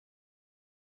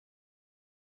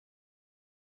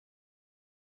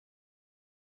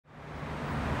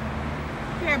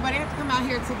everybody, I have to come out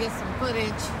here to get some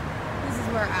footage. This is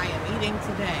where I am eating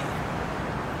today.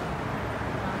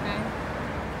 Okay.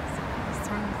 So let's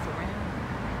turn this around.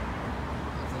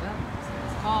 Close it up. So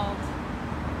it's called.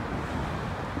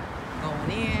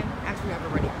 Going in. Actually, I've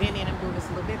already been in. I'm doing this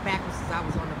a little bit backwards since I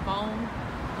was on the phone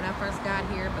when I first got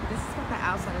here. But this is what the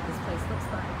outside of this place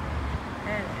looks like.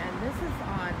 And this is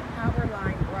on Power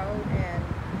Line Road and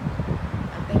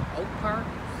I think Oak Park,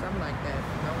 something like that.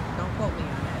 Don't quote me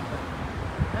on that,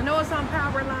 but I know it's on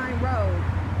Power Line Road.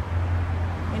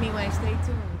 Anyway, stay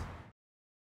tuned.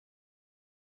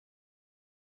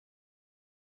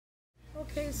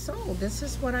 Okay, so this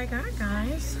is what I got,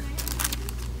 guys.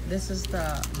 This is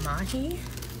the mahi,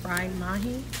 fried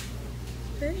mahi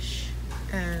fish,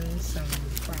 and some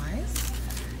fries,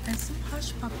 and some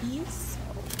hush puppies.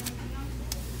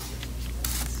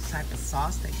 This type of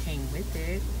sauce that came with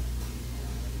it.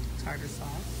 Tartar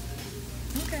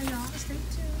sauce. Okay, y'all, stay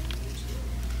tuned.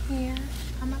 Here,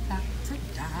 I'm about to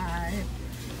dive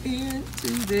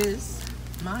into this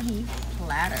mahi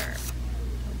platter.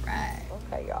 All right.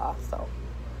 Okay, y'all, so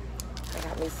I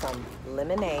got me some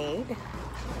lemonade.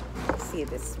 Let's see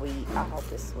if it's sweet. I hope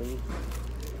it's sweet.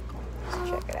 Let's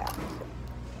check it out.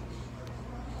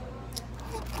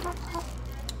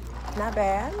 Not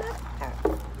bad, not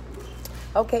bad.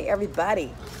 Okay,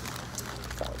 everybody.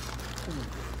 So,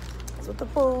 that's what the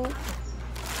food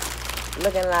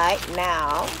looking like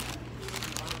now.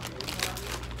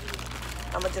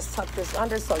 I'm gonna just tuck this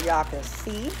under so y'all can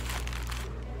see.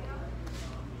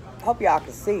 Hope y'all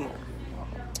can see.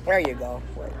 There you go.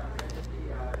 Wait.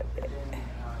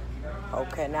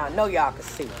 Okay, now I know y'all can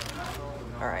see.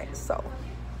 All right, so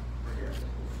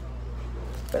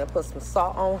gonna put some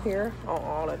salt on here on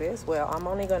all of this. Well, I'm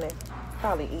only gonna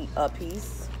probably eat a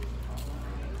piece.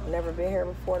 Never been here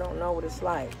before, don't know what it's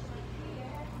like.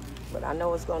 But I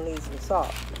know it's gonna need some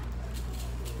salt.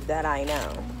 That I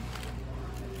know.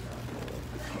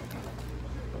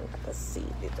 Let's see,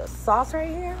 the sauce right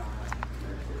here.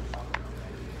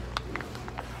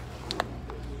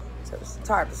 So it's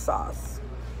tartar sauce.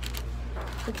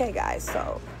 Okay, guys,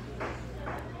 so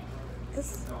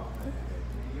this.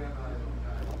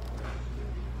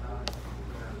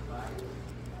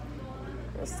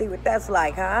 Let's see what that's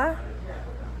like, huh?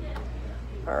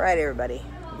 All right, everybody.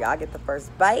 Y'all get the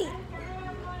first bite.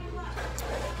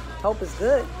 Hope it's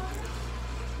good.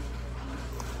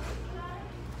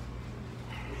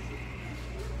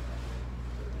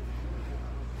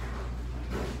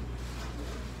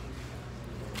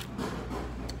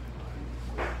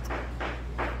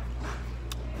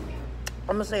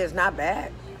 I'm gonna say it's not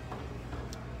bad.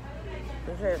 I'm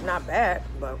gonna say it's not bad,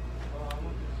 but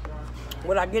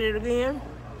would I get it again?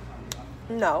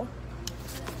 No.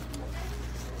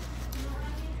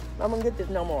 I'm gonna get this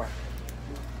no more.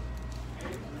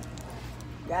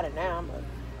 Got it now, but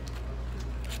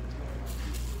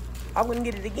I wouldn't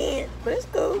get it again. But it's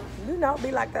cool. You know,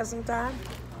 be like that sometime.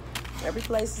 Every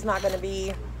place is not gonna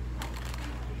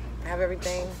have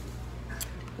everything.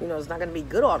 You know, it's not gonna be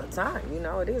good all the time. You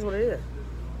know, it is what it is.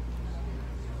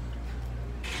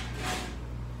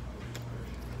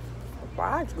 The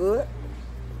fries good.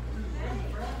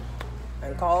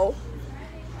 And cold.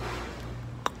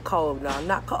 Cold, no,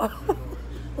 not cold.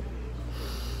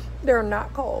 They're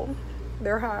not cold.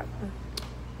 They're hot.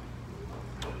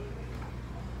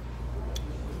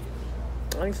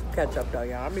 I need some ketchup though,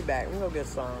 y'all. I'll be back. We're gonna get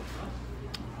some.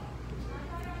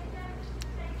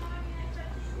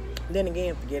 Then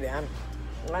again, forget it. I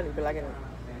didn't feel like it.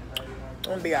 I'm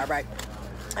gonna be all right.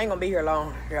 I ain't gonna be here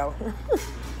long, yo.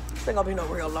 This ain't gonna be no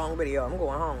real long video. I'm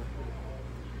going home.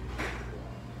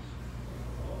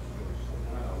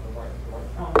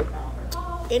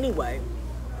 Anyway,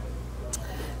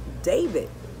 David,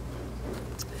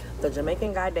 the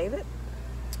Jamaican guy David,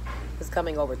 is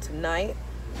coming over tonight.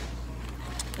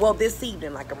 Well, this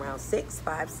evening, like around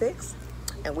 5, 6.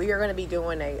 And we are going to be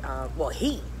doing a,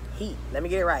 let me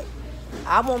get it right.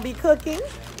 I won't be cooking.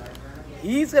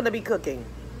 He's going to be cooking.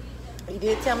 He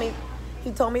did tell me,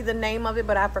 he told me the name of it,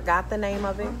 but I forgot the name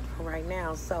of it right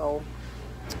now. So,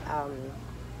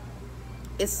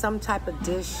 it's some type of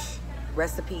dish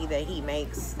recipe that he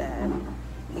makes that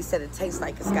he said it tastes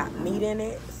like it's got meat in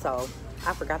it. So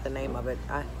I forgot the name of it.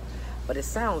 But it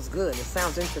sounds good. It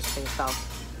sounds interesting. So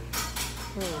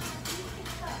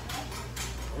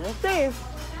we'll see.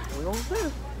 We're gonna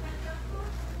see.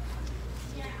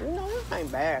 You know, it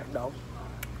ain't bad though.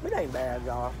 It ain't bad,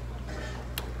 y'all.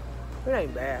 It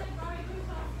ain't bad.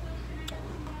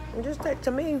 It just tastes,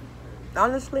 to me,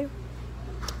 honestly,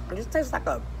 it just tastes like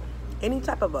any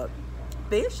type of a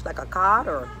fish, like a cod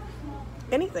or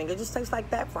anything. It just tastes like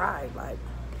that fried. Like,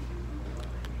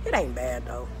 It ain't bad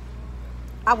though.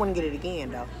 I wouldn't get it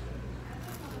again though.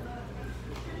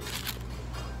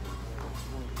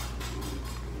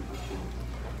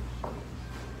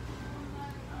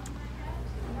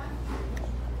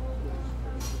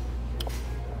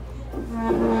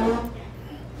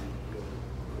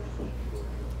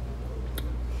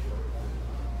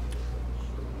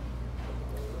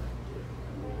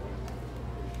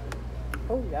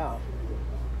 Oh, y'all.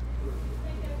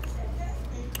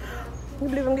 You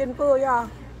believe I'm getting full, y'all?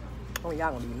 Oh,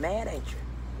 y'all gonna be mad, ain't you?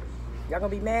 Y'all gonna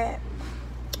be mad?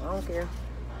 I don't care.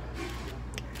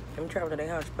 Let me travel to their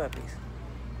hush puppies.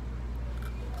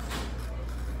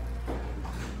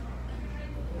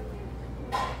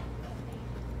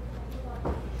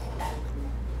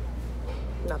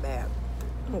 Not bad.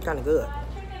 Kind of good.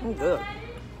 Good.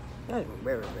 That's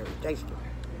very, very tasty.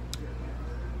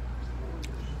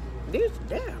 This,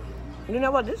 damn. You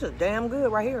know what? This is damn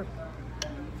good right here.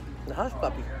 The hush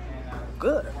puppy.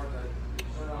 Good.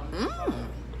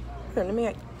 Here, let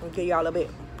me give y'all a bit.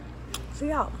 See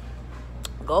how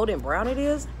golden brown it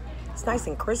is? It's nice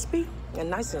and crispy and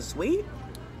nice and sweet.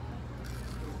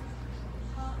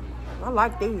 I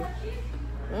like these.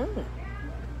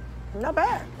 Not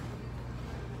bad.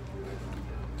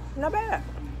 Not bad.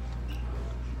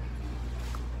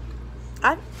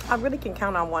 I really can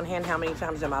count on one hand how many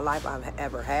times in my life I've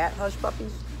ever had hush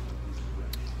puppies.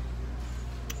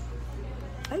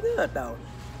 They good though.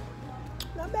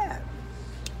 Not bad.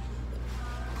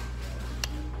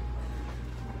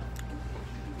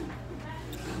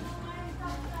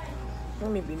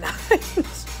 Let me be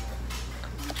nice.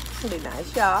 Be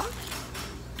nice, y'all.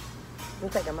 I'm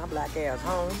taking my black ass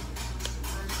home.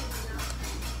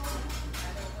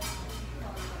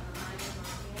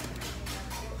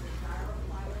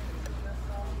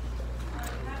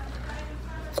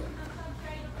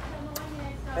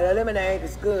 And the lemonade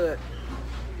is good.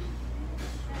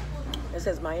 It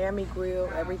says Miami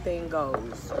Grill, everything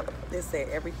goes. This said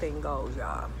everything goes,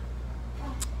 y'all.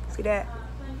 See that?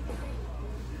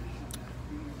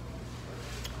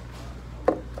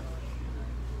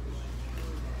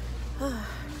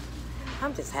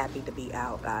 I'm just happy to be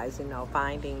out, guys, you know,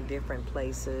 finding different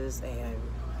places, and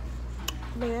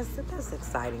I mean, that's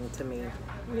exciting to me.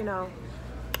 You know,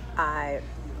 I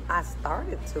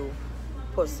started to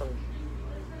put some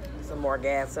more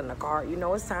gas in the car. You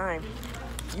know, it's time.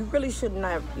 You really should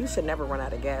never run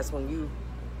out of gas when you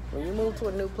move to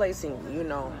a new place and you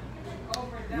know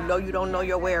you don't know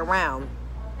your way around.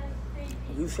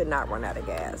 You should not run out of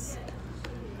gas.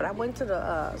 But I went to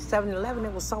the 7-Eleven.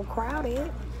 It was so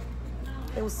crowded.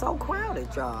 It was so crowded,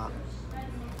 y'all.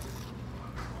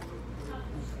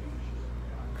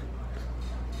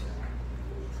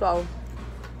 So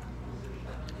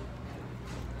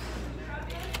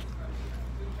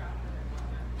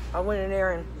I went in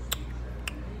there and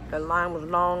the line was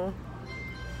long.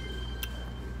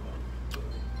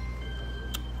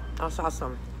 I saw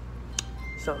some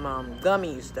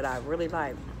gummies that I really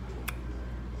like.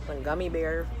 Some gummy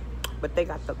bears, but they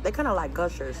kind of like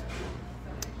Gushers.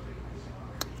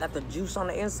 Got the juice on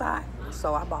the inside.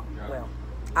 So I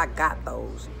got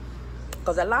those.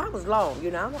 Because the line was long,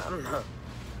 you know.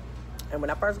 And when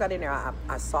I first got in there,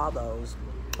 I saw those.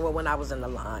 Well, when I was in the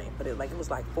line, but it was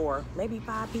like 4, maybe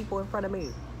 5 people in front of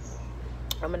me.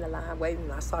 I'm in the line waiting,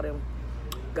 and I saw them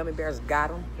gummy bears, got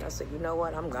them. I said, you know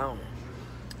what, I'm gone.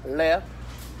 Left.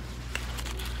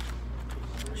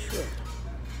 Sure.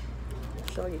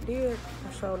 Sure you did.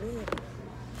 I sure did.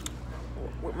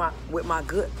 With my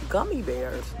good gummy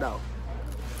bears, though.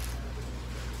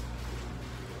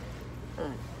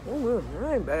 It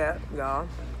ain't bad, y'all.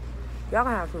 Y'all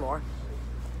can have some more.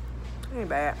 It ain't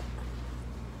bad.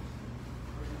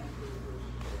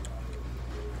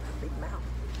 Big mouth.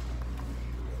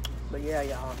 But yeah,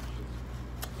 y'all.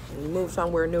 When you move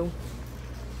somewhere new,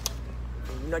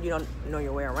 you know you don't know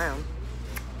your way around.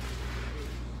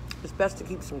 It's best to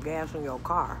keep some gas in your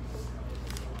car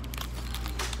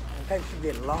in case you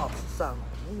get lost or something,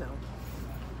 you know.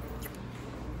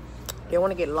 You don't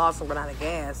want to get lost and run out of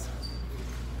gas.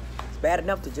 It's bad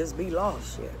enough to just be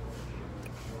lost, shit.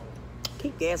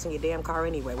 Keep gas in your damn car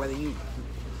anyway, whether you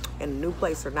in a new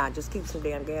place or not. Just keep some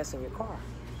damn gas in your car.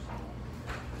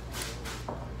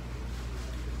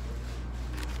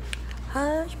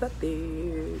 Hush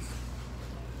puppies.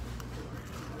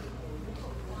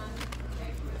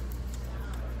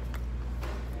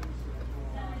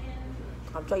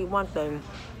 I'll tell you one thing.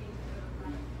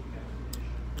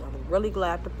 I'm really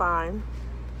glad to find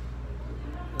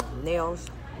nail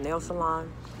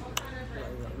salon,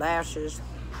 lashes,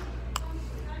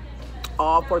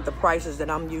 all for the prices that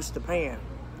I'm used to paying.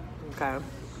 Okay.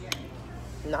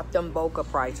 Not them Boca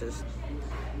prices.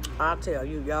 I tell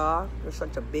you, y'all, it's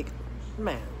such a big,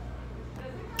 man,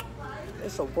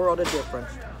 it's a world of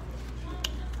difference.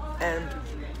 And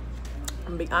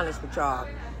I'm gonna be honest with y'all,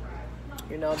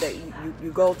 you know, that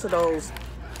you go to those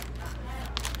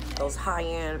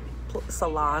high-end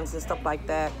salons and stuff like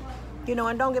that, you know,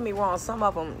 and don't get me wrong, some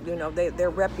of them, you know, they're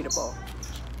reputable.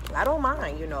 I don't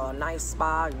mind, you know, a nice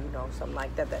spa, you know, something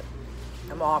like that,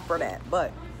 I'm all for that.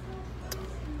 But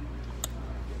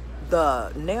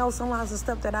the nail salons and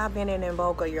stuff that I've been in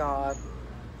Boca, y'all,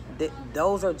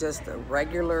 those are just the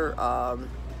regular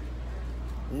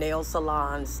nail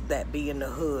salons that be in the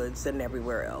hoods and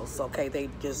everywhere else, okay? They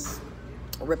just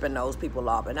ripping those people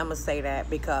off. And I'm gonna say that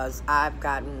because I've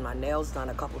gotten my nails done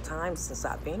a couple times since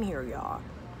I've been here, y'all,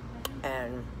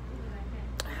 and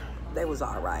they was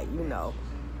all right, you know.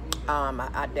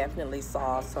 I definitely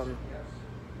saw some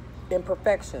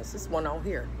imperfections. This one on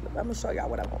here, I'm gonna show y'all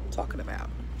what I'm talking about.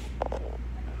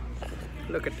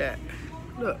 Look at that.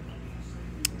 Look,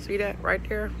 see that right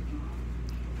there,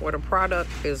 where the product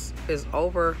is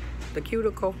over the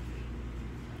cuticle.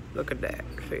 Look at that.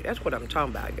 See, that's what I'm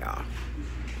talking about, y'all.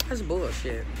 That's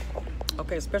bullshit.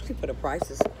 Okay, especially for the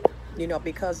prices, you know,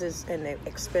 because it's in an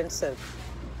expensive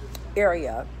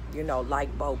area, you know,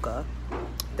 like Boca.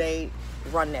 They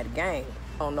run that game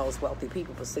on those wealthy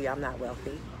people. But see, I'm not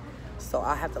wealthy, so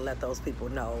I have to let those people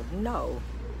know, no.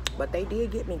 But they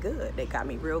did get me good. They got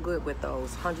me real good with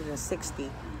those $160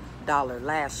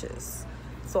 lashes.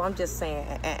 So I'm just saying,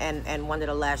 and one of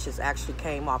the lashes actually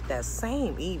came off that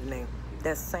same evening.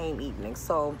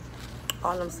 So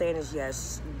all I'm saying is,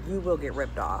 yes, you will get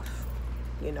ripped off.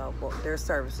 You know, well, their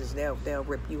services, they'll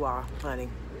rip you off, honey,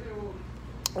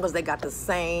 because they got the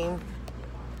same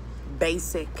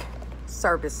basic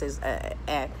services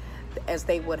as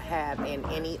they would have in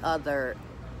any other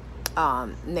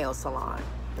nail salon.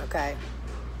 Okay,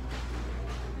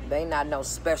 they not no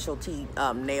specialty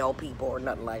nail people or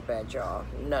nothing like that, y'all.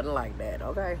 Nothing like that.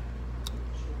 Okay,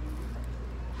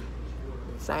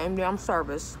 same damn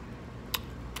service.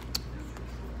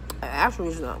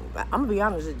 Actually, I'm gonna be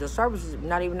honest, the service is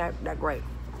not even that great.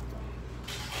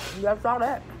 You ever saw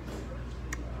that?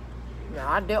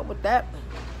 Now, I dealt with that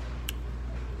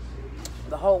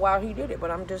the whole while he did it,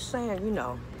 but I'm just saying, you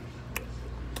know,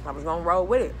 I was gonna roll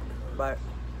with it, but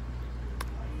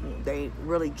they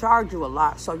really charge you a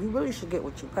lot, so you really should get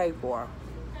what you pay for,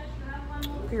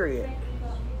 period.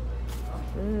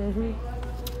 I'm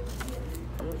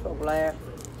so glad.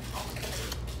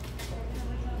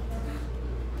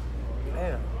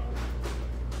 Man,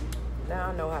 now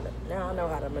I know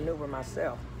how to maneuver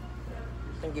myself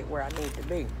and get where I need to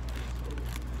be.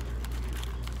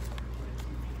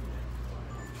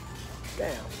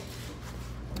 Damn.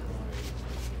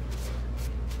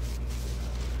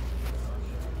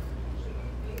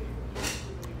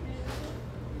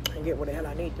 And get where the hell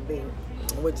I need to be,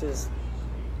 which is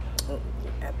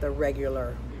at the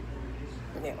regular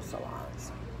nail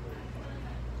salons.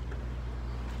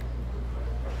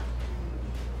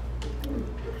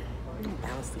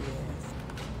 Bouncy ass.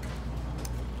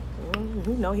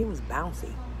 You know he was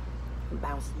bouncy.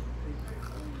 Bouncy.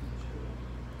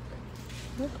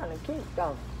 He's kind of cute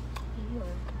though.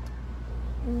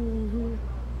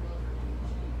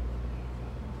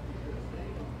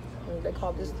 They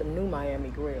call this the new Miami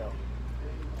Grill.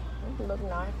 It look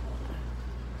nice.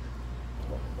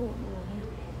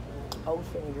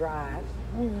 Ocean Drive.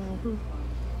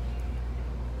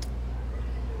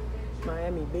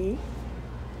 Miami Beach.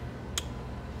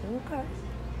 Okay.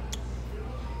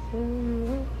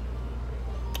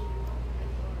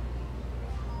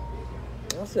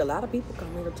 I see a lot of people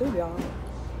come here too, y'all.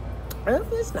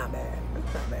 It's not bad.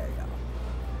 It's not bad, y'all.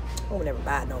 I would never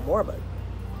buy it no more, but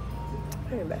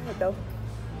it ain't bad though.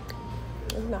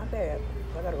 It's not bad.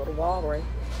 I gotta go to Walgreens.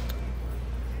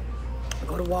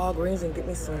 Go to Walgreens and get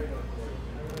me some.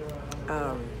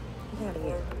 I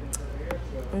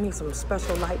need some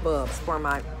special light bulbs for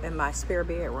in my spare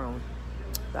bedroom.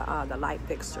 The light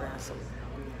fixture and some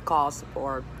calls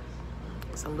for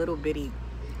some little bitty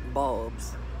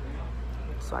bulbs.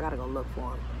 So I gotta go look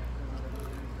for them.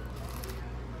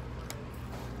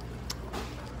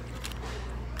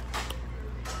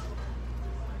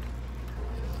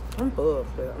 I'm full,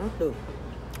 I'm through.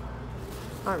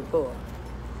 I'm full.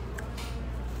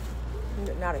 I'm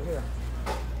getting out of here.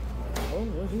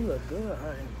 Oh, he look good,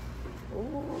 honey.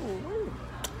 Ooh.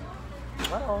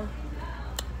 Uh-oh.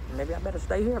 Maybe I better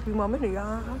stay here a few more minutes,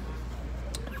 y'all.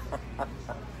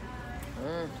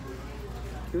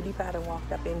 Cutie Pie done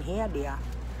walked up in here, dear.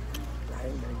 I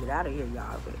ain't gonna get out of here,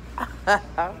 y'all.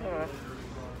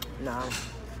 No,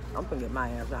 I'm gonna get my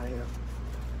ass out of here.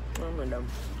 I'm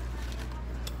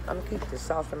gonna keep this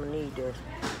sauce. I'm gonna need this.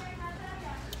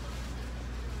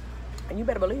 And you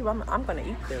better believe I'm gonna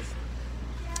eat this.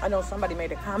 I know somebody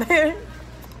made a comment.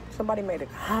 Somebody made a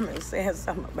comment saying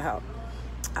something about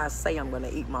I say I'm gonna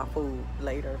eat my food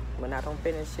later when I don't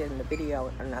finish it in the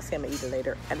video, and I say I'm gonna eat it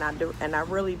later, and I do, and I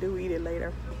really do eat it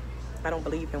later. I don't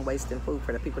believe in wasting food.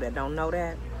 For the people that don't know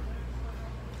that,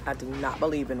 I do not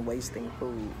believe in wasting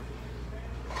food.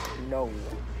 No.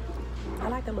 I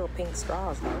like the little pink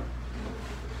straws though.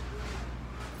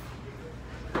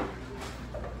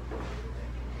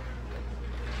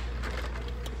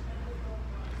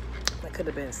 It could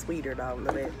have been sweeter though, a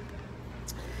little bit.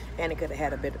 And it could have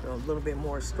had a little bit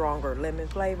more stronger lemon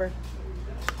flavor.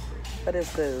 But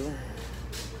it's good.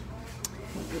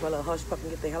 Give a little hush pup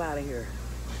and get the hell out of here.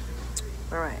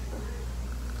 All right.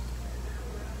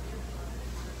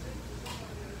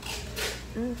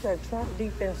 The Trump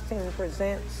defense team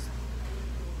presents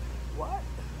what?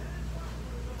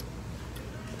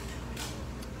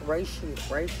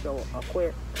 Racial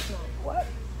acquit. What?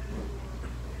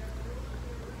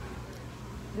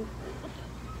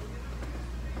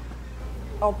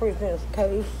 Oh, presents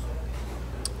case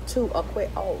to acquit.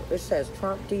 Oh, it says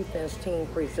Trump defense team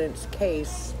presents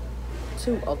case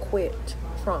to acquit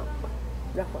Trump.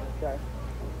 That's what it says.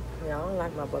 Yeah, I don't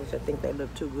like my brothers that think they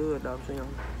look too good, though. You know,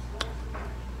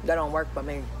 that don't work for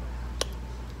me.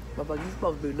 My brother, you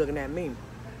supposed to be looking at me.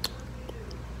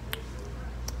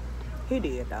 He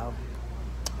did, though.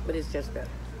 But it's just that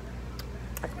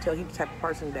I can tell he's the type of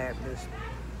person that just,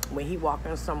 when he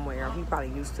walking somewhere, he probably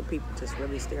used to people just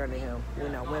really staring at him. You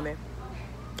know, women.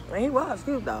 And he was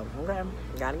cute, though. Okay,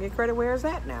 gotta get credit where it's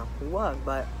at now. He was,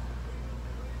 but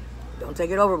don't take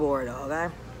it overboard, though. Okay.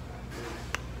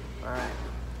 All right.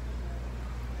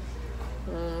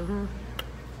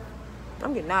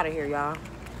 I'm getting out of here, y'all.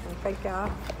 Thank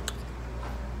y'all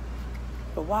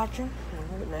for watching. I'm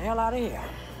getting the hell out of here.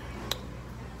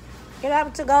 Can I have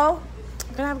it to go?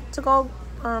 Can I have it to go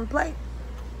plate?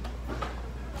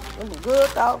 It was good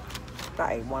though.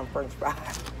 I ate one French fry.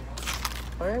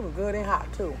 But it was good and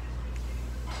hot too.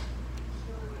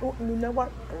 Oh, you know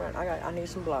what? I need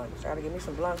some blunts. I gotta give me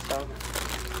some blunts though.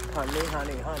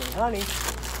 Honey.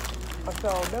 That's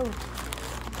all I do.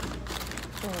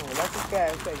 That's just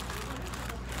gas station.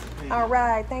 All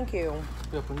right, thank you.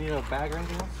 If we need a bag or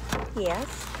anything else? Yes.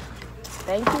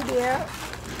 Thank you, dear.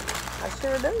 I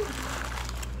sure do.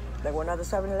 There were another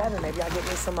 7-Eleven. Maybe I'll get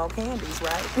me some more candies,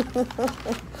 right?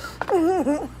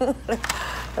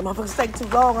 That motherfuckers take too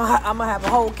long. I'm going to have a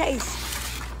whole case.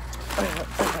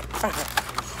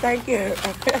 Thank you.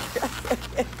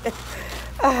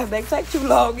 They take too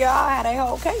long, y'all. I had a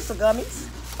whole case of gummies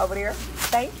over there.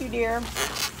 Thank you, dear.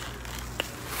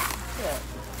 Yeah.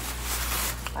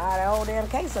 I had a whole damn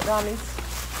case of gummies.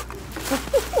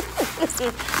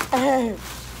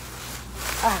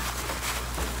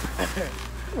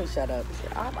 Let me shut up.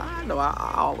 I know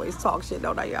I always talk shit,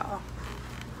 don't I, y'all?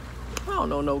 I don't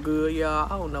know no good, y'all.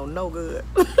 I don't know no good.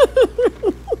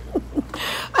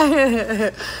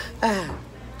 I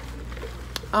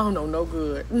don't know no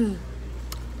good.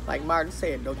 Like Martin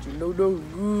said, don't you know no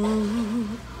good?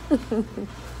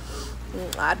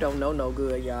 I don't know no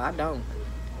good, y'all. I don't.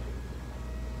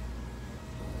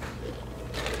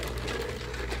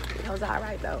 That was all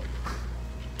right, though.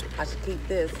 I should keep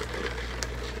this.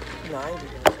 No,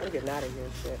 I'm getting out of here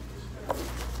and shit.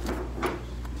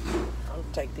 I'm gonna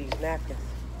take these napkins.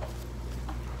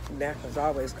 Napkins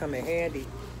always come in handy.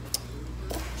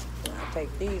 I'll take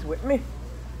these with me.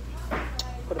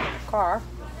 Put them in the car.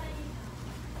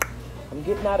 I'm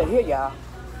getting out of here, y'all.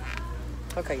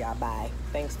 Okay, y'all, bye.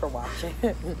 Thanks for watching.